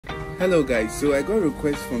Hello guys, so I got a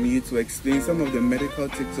request from you to explain some of the medical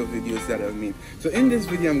TikTok videos that I've made. So in this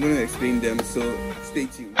video I'm going to explain them, so stay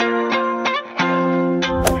tuned. 28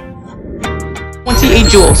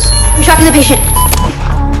 joules. I'm shocking the patient.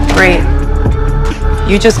 Great.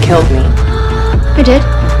 You just killed me. I did.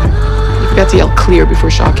 You forgot to yell clear before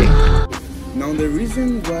shocking. Now the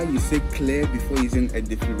reason why you say clear before using a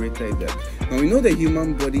defibrillator is that now we know the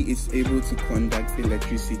human body is able to conduct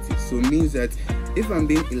electricity, so it means that if I'm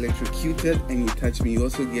being electrocuted and you touch me, you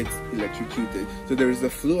also get electrocuted. So there is a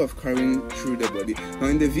flow of current through the body. Now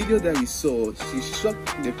in the video that we saw, she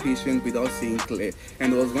shocked the patient without saying clear,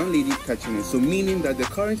 and there was one lady touching it, so meaning that the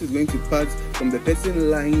current is going to pass from the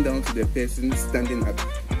person lying down to the person standing up.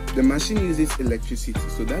 The machine uses electricity,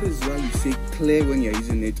 so that is why you say clear when you're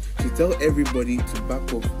using it, to tell everybody to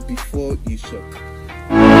back off before you shock.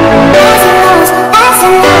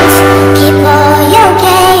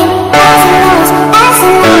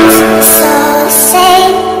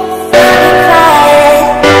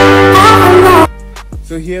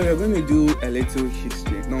 So here we're going to do a little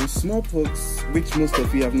history. Now smallpox, which most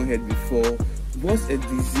of you have not heard before, was a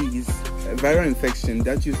disease, a viral infection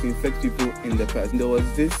that used to infect people in the past. There was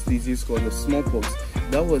this disease called the smallpox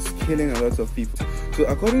that was killing a lot of people. So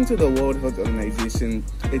according to the World Health Organization,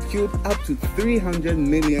 it killed up to 300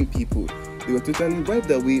 million people. They were totally wiped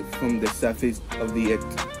away from the surface of the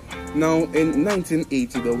earth. Now in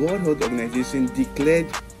 1980, the World Health Organization declared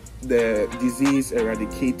the disease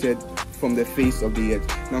eradicated from the face of the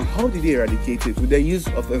earth. Now how did they eradicate it? With the use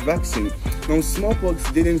of a vaccine. Now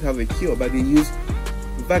smallpox didn't have a cure, but they used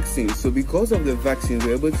vaccines. So because of the vaccine, they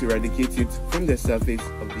were able to eradicate it from the surface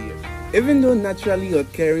of the earth. Even though naturally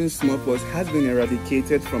occurring smallpox has been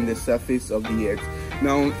eradicated from the surface of the earth,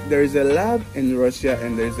 now there is a lab in Russia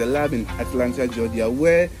and there is a lab in Atlanta, Georgia,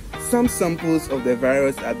 where some samples of the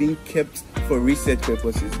virus are being kept for research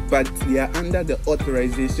purposes, but they are under the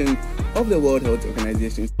authorization of the World Health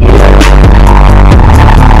Organization.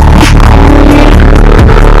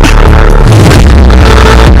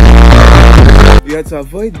 You have to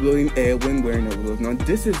avoid blowing air when wearing a glove. Now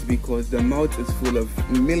this is because the mouth is full of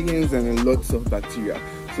millions and lots of bacteria.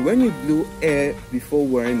 So when you blow air before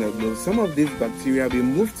wearing a glove, some of these bacteria will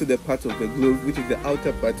move to the part of the glove, which is the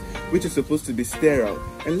outer part, which is supposed to be sterile.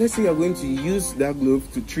 And let's say you're going to use that glove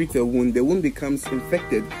to treat a wound, the wound becomes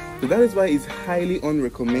infected. So that is why it's highly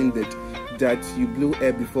unrecommended that you blow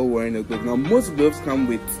air before wearing a glove. Now most gloves come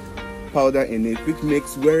with powder in it, which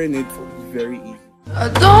makes wearing it very easy.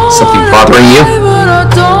 Something bothering you?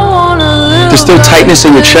 There's still tightness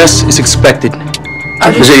in your chest. It's expected.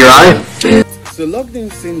 Is it your eye? So locked-in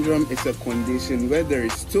syndrome is a condition where there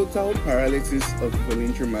is total paralysis of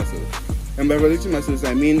voluntary muscles. And by voluntary muscles,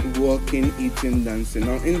 I mean walking, eating, dancing.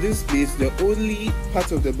 Now in this case, the only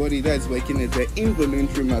part of the body that is working is the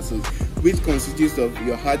involuntary muscles, which constitutes of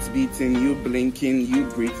your heart beating, you blinking, you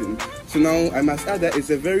breathing. So now I must add that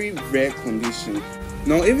it's a very rare condition.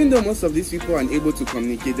 Now, even though most of these people are unable to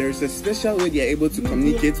communicate, there is a special way they are able to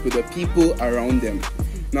communicate with the people around them.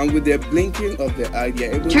 Now, with the blinking of the eye, they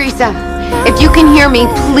are able Teresa, if you can hear me,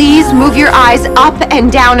 please move your eyes up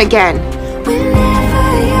and down again.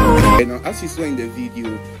 Now, as you saw in the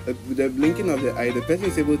video, with the blinking of the eye, the person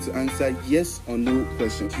is able to answer yes or no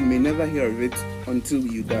questions. You may never hear of it until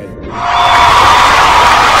you die.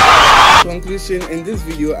 Conclusion, in this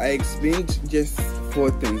video, I explained just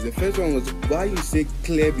 4 things. The first one was why you say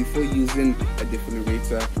clear before using a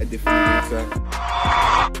defibrillator.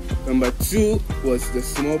 Number 2 was the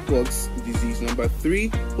smallpox disease. Number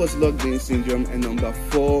 3 was locked-in syndrome, and number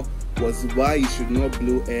 4 was why you should not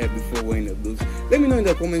blow air before wearing a glove. Let me know in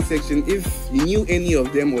the comment section if you knew any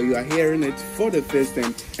of them or you are hearing it for the first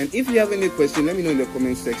time. And if you have any question, let me know in the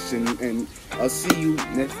comment section, and I'll see you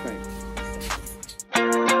next time.